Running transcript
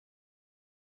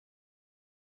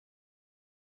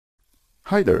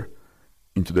Hi there!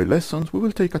 In today's lessons we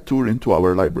will take a tour into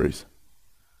our libraries.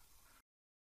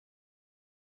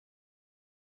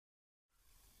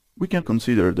 We can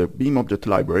consider the BIM object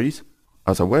libraries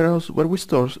as a warehouse where we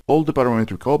store all the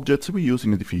parametric objects we use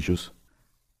in Edificius.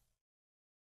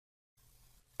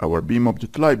 Our BIM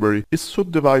object library is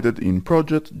subdivided in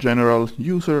project, general,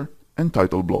 user and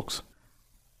title blocks.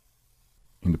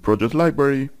 In the project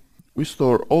library we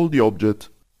store all the objects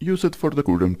used for the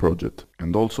current project,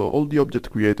 and also all the objects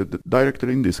created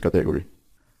directly in this category.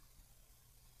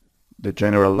 The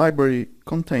general library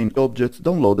contains objects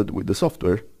downloaded with the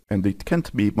software, and it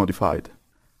can't be modified.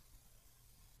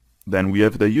 Then we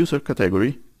have the user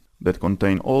category, that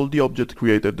contains all the objects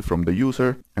created from the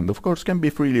user, and of course can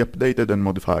be freely updated and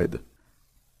modified.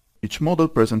 Each model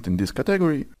present in this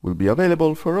category will be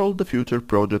available for all the future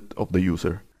projects of the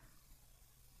user.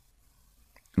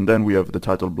 And then we have the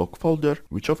title block folder,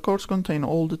 which of course contains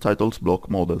all the titles block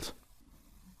models.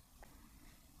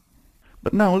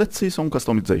 But now let's see some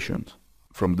customizations.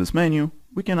 From this menu,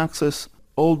 we can access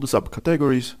all the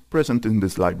subcategories present in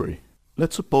this library.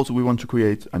 Let's suppose we want to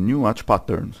create a new hatch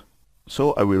pattern.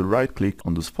 So I will right-click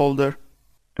on this folder,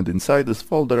 and inside this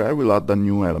folder I will add a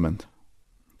new element.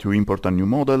 To import a new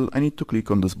model, I need to click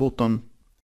on this button,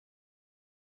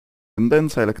 and then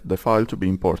select the file to be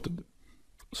imported.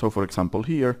 So for example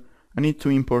here, I need to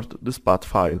import this path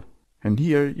file, and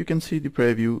here you can see the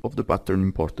preview of the pattern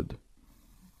imported.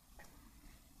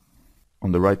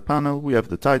 On the right panel we have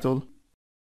the title,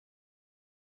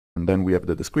 and then we have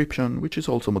the description, which is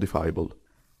also modifiable.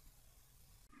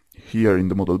 Here in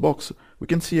the model box we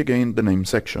can see again the name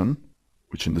section,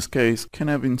 which in this case can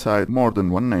have inside more than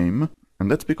one name,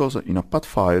 and that's because in a path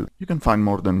file you can find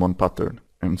more than one pattern,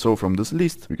 and so from this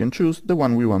list we can choose the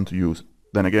one we want to use.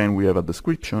 Then again we have a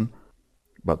description,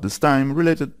 but this time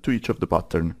related to each of the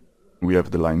pattern. We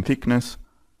have the line thickness,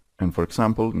 and for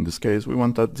example in this case we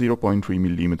want a 0.3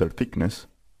 mm thickness.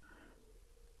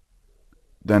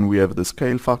 Then we have the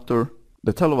scale factor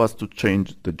that allows us to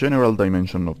change the general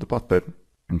dimension of the pattern,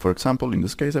 and for example in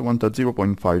this case I want a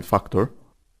 0.5 factor.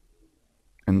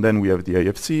 And then we have the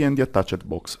AFC and the attached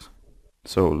boxes.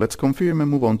 So let's confirm and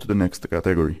move on to the next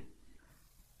category.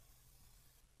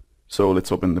 So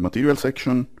let's open the material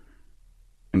section,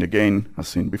 and again, as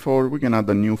seen before, we can add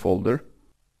a new folder,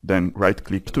 then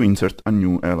right-click to insert a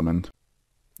new element.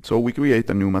 So we create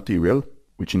a new material,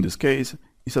 which in this case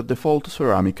is a default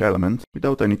ceramic element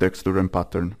without any texture and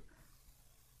pattern.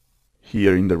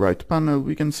 Here in the right panel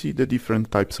we can see the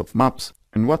different types of maps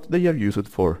and what they are used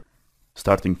for.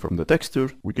 Starting from the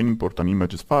texture, we can import an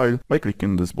images file by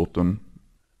clicking this button.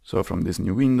 So from this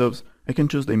new windows, I can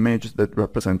choose the images that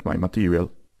represent my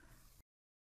material.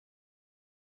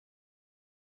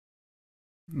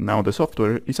 Now the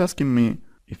software is asking me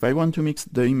if I want to mix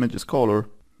the image's color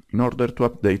in order to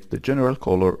update the general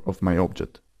color of my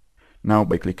object. Now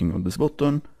by clicking on this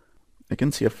button, I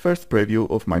can see a first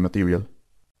preview of my material.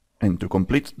 And to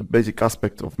complete the basic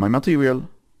aspects of my material,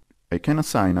 I can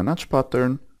assign an hatch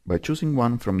pattern by choosing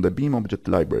one from the BIM object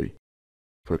library.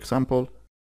 For example,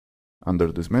 under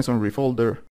this masonry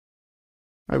folder,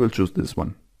 I will choose this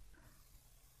one.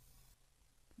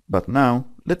 But now,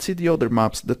 let's see the other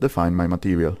maps that define my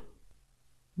material.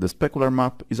 The specular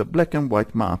map is a black and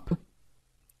white map,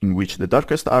 in which the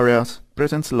darkest areas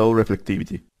present low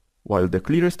reflectivity, while the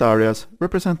clearest areas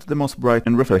represent the most bright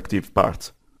and reflective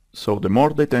parts. So the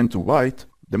more they tend to white,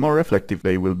 the more reflective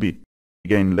they will be.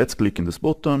 Again, let's click in this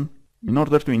button in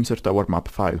order to insert our map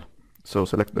file. So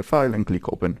select the file and click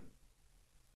open.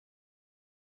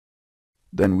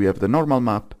 Then we have the normal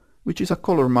map, which is a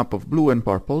color map of blue and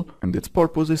purple, and its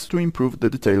purpose is to improve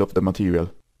the detail of the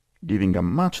material, giving a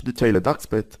much detailed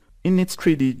aspect in its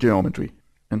 3D geometry.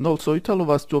 And also it allows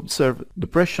us to observe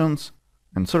depressions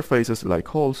and surfaces like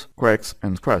holes, cracks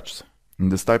and scratches. In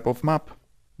this type of map,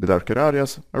 the darker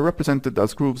areas are represented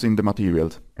as grooves in the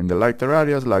materials, and the lighter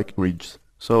areas like ridges.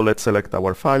 So let's select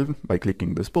our file by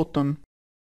clicking this button,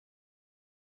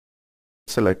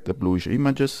 select the bluish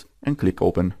images and click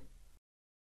open.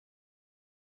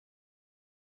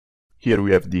 Here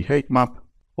we have the height map,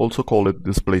 also called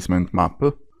displacement map,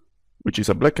 which is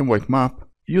a black and white map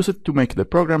used to make the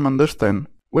program understand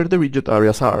where the rigid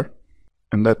areas are,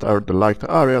 and that are the light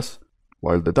areas,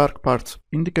 while the dark parts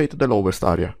indicate the lowest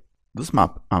area. This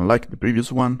map, unlike the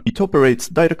previous one, it operates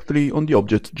directly on the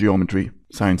object geometry,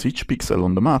 since each pixel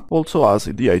on the map also has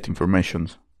the height information.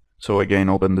 So again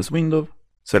open this window,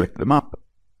 select the map,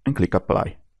 and click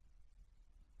apply.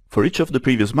 For each of the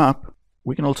previous map,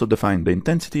 we can also define the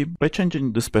intensity by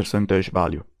changing this percentage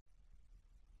value.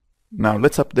 Now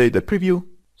let's update the preview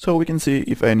so we can see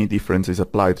if any difference is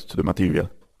applied to the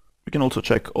material. We can also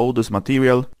check how this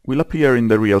material will appear in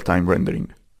the real-time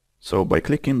rendering. So by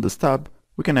clicking this tab,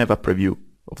 we can have a preview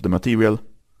of the material,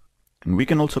 and we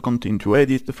can also continue to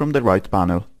edit from the right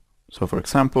panel. So for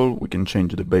example, we can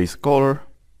change the base color,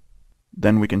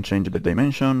 then we can change the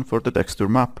dimension for the texture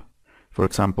map. For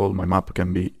example, my map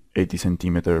can be 80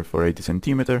 cm for 80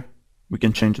 cm. We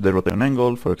can change the rotation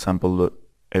angle, for example,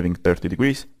 having 30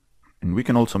 degrees. And we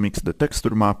can also mix the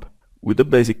texture map with the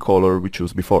basic color we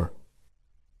chose before.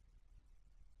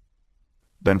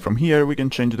 Then from here we can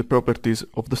change the properties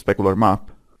of the specular map,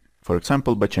 for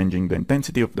example by changing the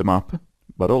intensity of the map,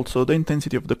 but also the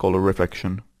intensity of the color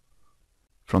reflection.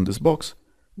 From this box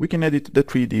we can edit the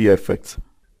 3D effects.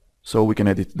 So we can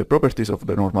edit the properties of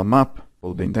the normal map,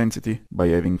 or the intensity, by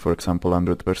having for example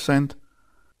 100%,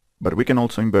 but we can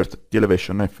also invert the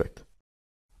elevation effect.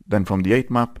 Then from the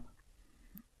height map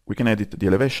we can edit the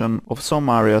elevation of some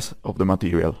areas of the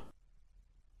material.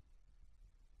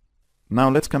 Now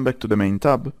let's come back to the main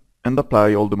tab and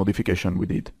apply all the modification we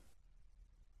did.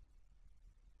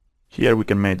 Here we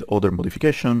can make other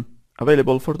modification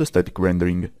available for the static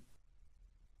rendering.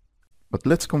 But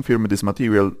let's confirm this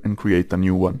material and create a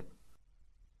new one.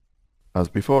 As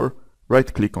before,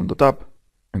 right-click on the tab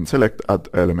and select Add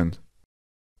Element.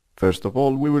 First of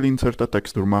all, we will insert a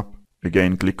texture map.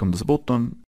 Again, click on this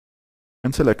button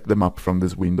and select the map from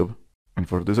this window. And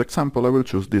for this example, I will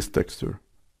choose this texture.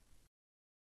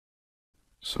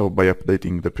 So by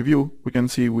updating the preview, we can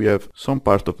see we have some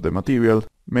part of the material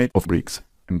made of bricks.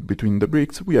 And between the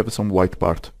bricks we have some white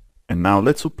part. And now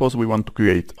let's suppose we want to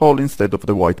create hole instead of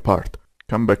the white part.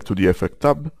 Come back to the Effect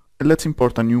tab and let's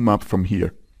import a new map from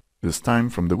here. This time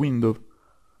from the window,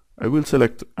 I will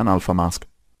select an alpha mask.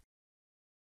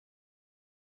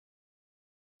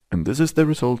 And this is the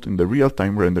result in the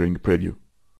real-time rendering preview.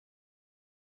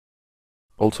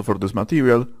 Also for this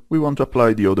material, we want to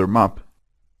apply the other map.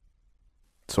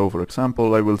 So for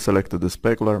example, I will select the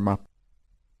specular map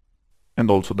and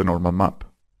also the normal map.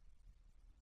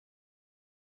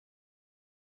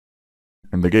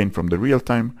 And again from the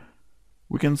real-time,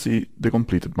 we can see the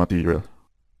completed material.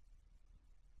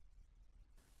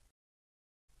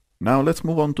 Now let's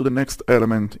move on to the next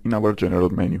element in our general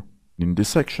menu. In this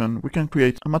section we can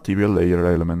create a material layer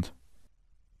element.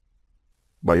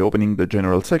 By opening the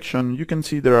general section you can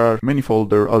see there are many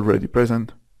folders already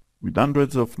present, with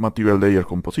hundreds of material layer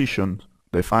compositions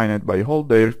defined by all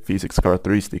their physics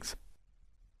characteristics.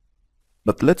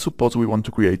 But let's suppose we want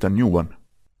to create a new one.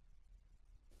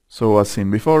 So as seen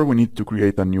before, we need to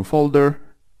create a new folder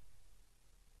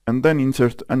and then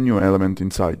insert a new element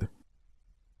inside.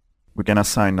 We can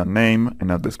assign a name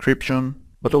and a description,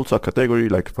 but also a category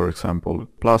like for example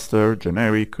plaster,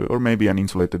 generic, or maybe an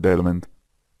insulated element.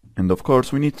 And of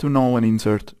course we need to know and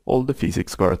insert all the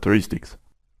physics characteristics.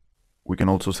 We can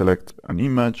also select an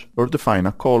image or define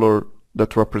a color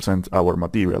that represents our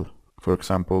material, for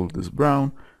example this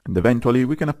brown, and eventually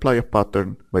we can apply a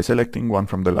pattern by selecting one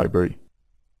from the library.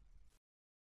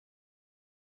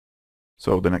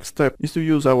 So the next step is to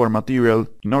use our material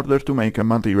in order to make a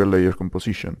material layer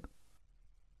composition.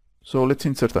 So let's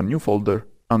insert a new folder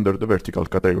under the vertical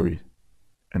category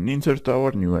and insert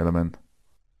our new element.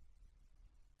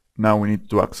 Now we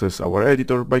need to access our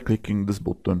editor by clicking this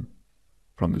button.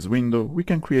 From this window we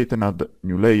can create and add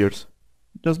new layers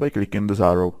just by clicking this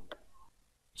arrow.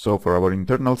 So for our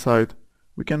internal side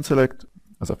we can select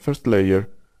as a first layer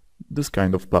this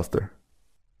kind of plaster.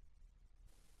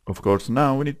 Of course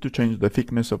now we need to change the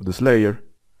thickness of this layer,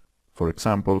 for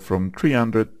example from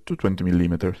 300 to 20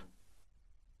 mm.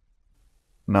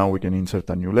 Now we can insert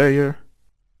a new layer,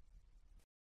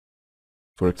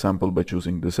 for example by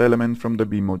choosing this element from the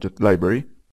BIM object library,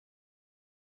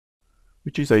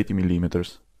 which is 80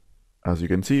 mm. As you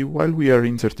can see, while we are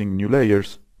inserting new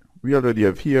layers, we already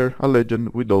have here a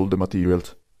legend with all the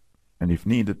materials. And if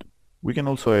needed, we can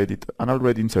also edit an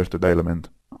already inserted element.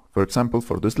 For example,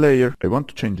 for this layer, I want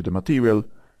to change the material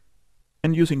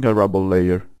and using a rubble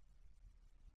layer.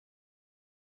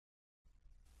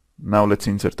 Now let's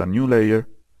insert a new layer,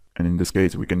 and in this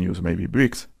case we can use maybe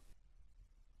bricks.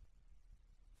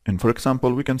 And for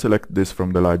example, we can select this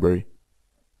from the library.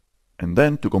 And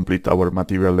then, to complete our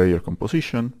material layer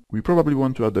composition, we probably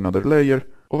want to add another layer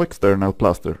of external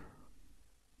plaster.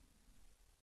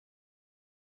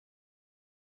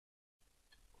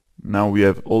 Now we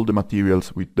have all the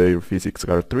materials with their physics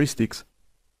characteristics,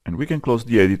 and we can close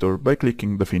the editor by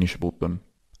clicking the Finish button.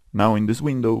 Now in this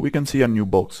window we can see a new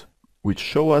box, which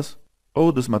shows us how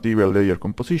this material layer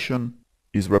composition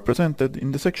is represented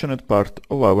in the sectioned part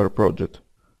of our project.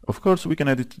 Of course we can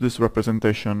edit this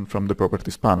representation from the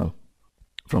Properties panel.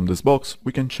 From this box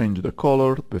we can change the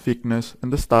color, the thickness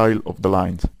and the style of the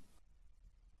lines.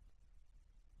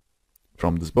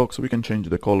 From this box we can change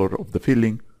the color of the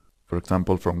filling, for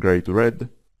example from gray to red.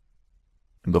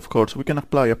 And of course we can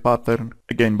apply a pattern,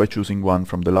 again by choosing one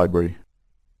from the library.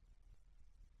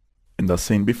 And as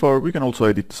seen before, we can also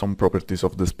edit some properties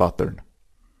of this pattern.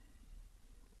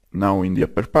 Now in the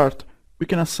upper part, we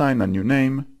can assign a new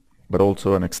name, but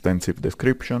also an extensive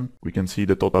description. We can see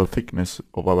the total thickness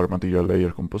of our material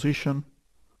layer composition.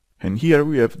 And here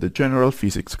we have the general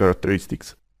physics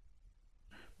characteristics.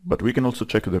 But we can also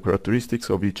check the characteristics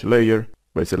of each layer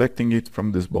by selecting it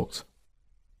from this box.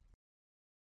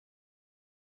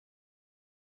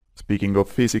 Speaking of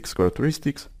physics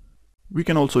characteristics, we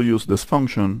can also use this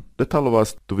function that allows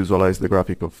us to visualize the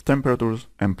graphic of temperatures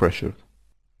and pressures.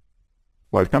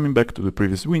 While coming back to the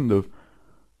previous window,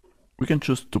 we can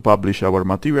choose to publish our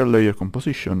material layer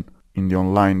composition in the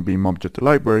online BIM object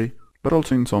library, but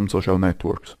also in some social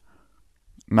networks.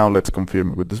 Now let's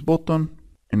confirm with this button,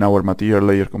 and our material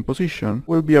layer composition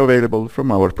will be available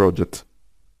from our projects.